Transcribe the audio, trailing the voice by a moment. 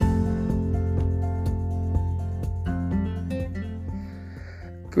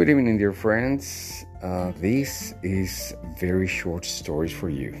Good evening, dear friends. This is very short stories for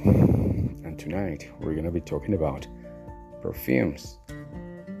you. And tonight we're going to be talking about perfumes.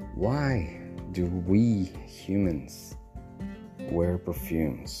 Why do we humans wear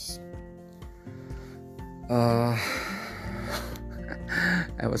perfumes? I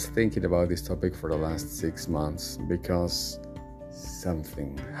was thinking about this topic for the last 6 months because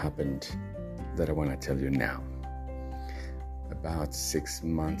something happened that I want to tell you now. About 6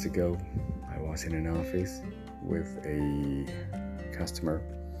 months ago, I was in an office with a customer,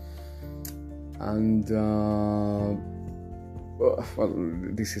 and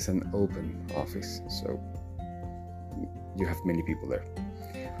this is an open office, so you have many people there.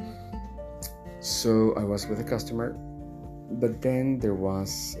 So I was with a customer, but then there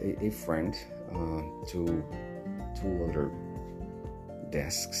was a friend, two other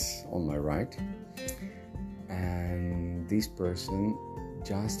desks on my right, and this person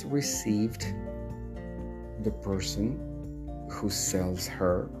just received the person who sells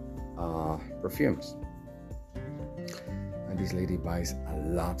her perfumes. And this lady buys a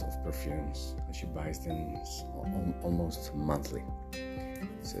lot of perfumes, and she buys them almost monthly.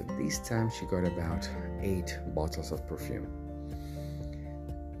 So this time she got about 8 bottles of perfume.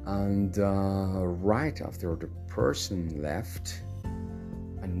 And right after the person left,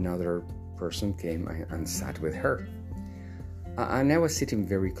 another person came and sat with her. And I was sitting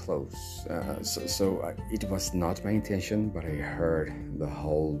very close, so it was not my intention, but I heard the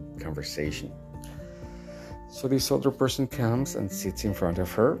whole conversation. So this other person comes and sits in front of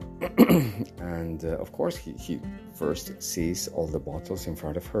her, and of course he first sees all the bottles in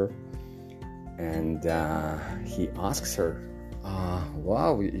front of her, and he asks her,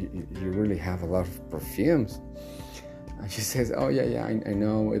 wow, you really have a lot of perfumes. And she says, oh yeah, I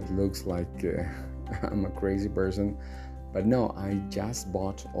know it looks like I'm a crazy person, but no, I just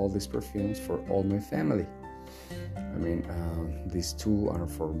bought all these perfumes for all my family. I mean, these 2 are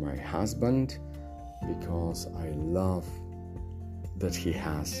for my husband, because I love that he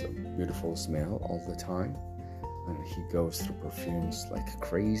has a beautiful smell all the time, and he goes through perfumes like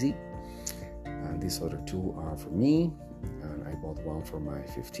crazy. And these other 2 are for me, and I bought one for my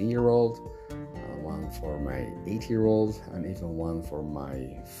 15-year-old, one for my 8-year-old, and even one for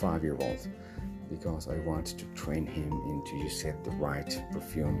my 5-year-old, because I want to train him into using the right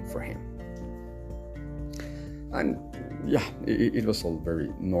perfume for him. And yeah, it was all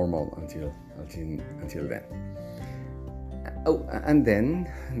very normal until then. Oh, and then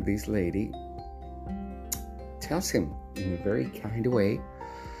this lady tells him in a very kind way,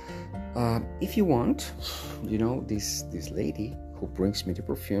 if you want, this lady who brings me the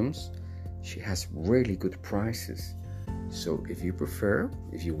perfumes, she has really good prices. So if you prefer,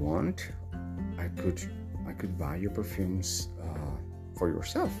 if you want, I could buy your perfumes for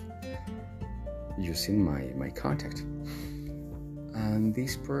yourself using my contact. And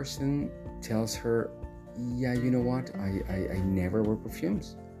this person tells her, yeah, you know what, I never wear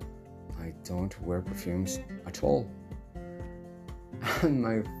perfumes. I don't wear perfumes at all. And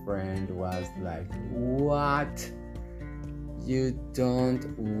my friend was like, what? You don't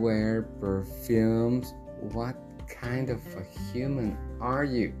wear perfumes? What kind of a human are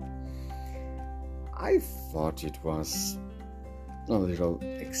you? I thought it was a little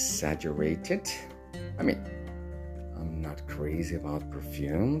exaggerated. I mean, I'm not crazy about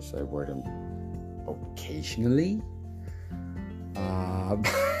perfumes. I wear them occasionally.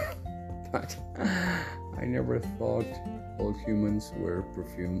 But I never thought all humans wear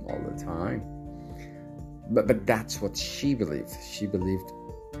perfume all the time. But that's what she believed. She believed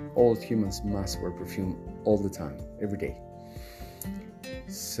all humans must wear perfume all the time, every day.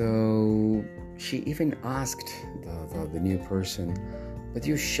 So she even asked the new person, but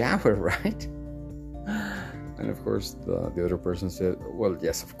you shower, right? And of course the other person said, well,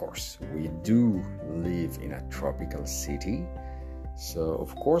 yes, of course, we do live in a tropical city, so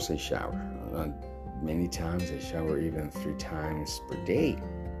of course I shower. And many times I shower even 3 times per day,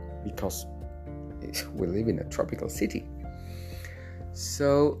 because we live in a tropical city.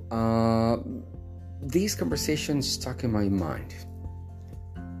 So these conversations stuck in my mind,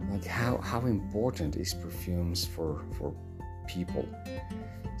 like how important is perfumes for people.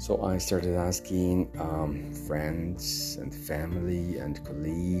 So I started asking friends and family and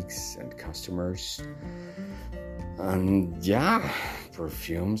colleagues and customers, and yeah,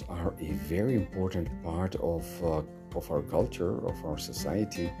 perfumes are a very important part of our culture, of our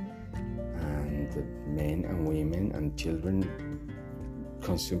society, and men and women and children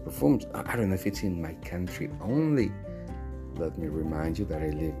consume perfumes. I don't know if it's in my country only. Let me remind you that I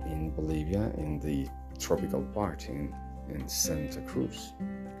live in Bolivia, in the tropical part, in in Santa Cruz.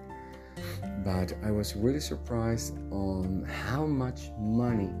 But I was really surprised on how much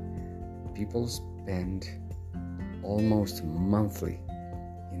money people spend almost monthly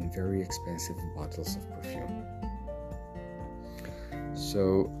in very expensive bottles of perfume.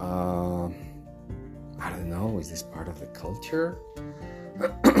 So, I don't know, is this part of the culture?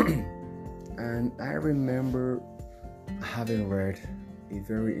 And I remember having read a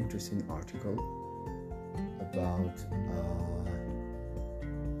very interesting article about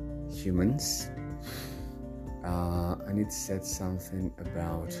humans, and it said something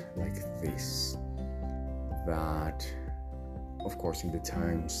about like this, that of course in the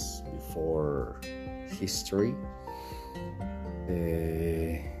times before history,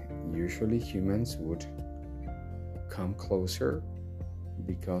 usually humans would come closer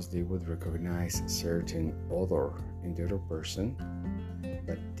because they would recognize certain odor in the other person,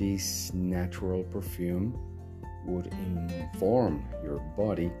 but this natural perfume would inform your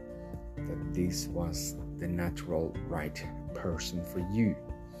body that this was the natural right person for you,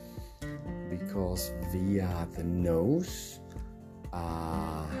 because via the nose,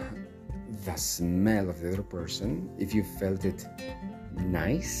 the smell of the other person, if you felt it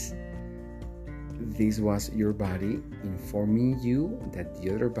nice, this was your body informing you that the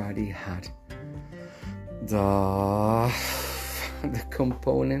other body had the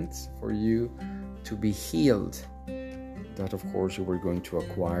components for you to be healed, that of course you were going to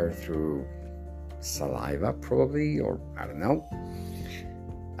acquire through saliva probably, or I don't know.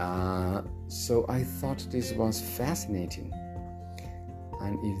 So I thought this was fascinating,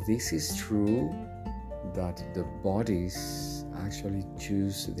 and if this is true, that the bodies actually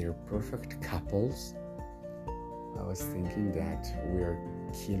choose their perfect couples, I was thinking that we're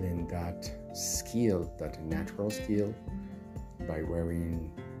killing that skill, that natural skill, by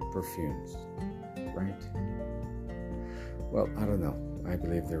wearing perfumes, right? Well, I don't know. I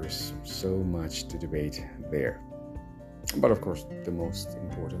believe there is so much to debate there. But of course, the most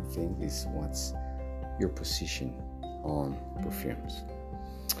important thing is what's your position on perfumes.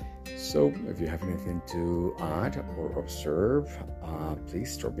 So if you have anything to add or observe,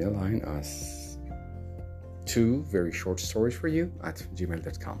 please drop me a line as 2 very short stories for you at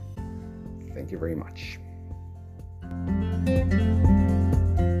gmail.com. Thank you very much.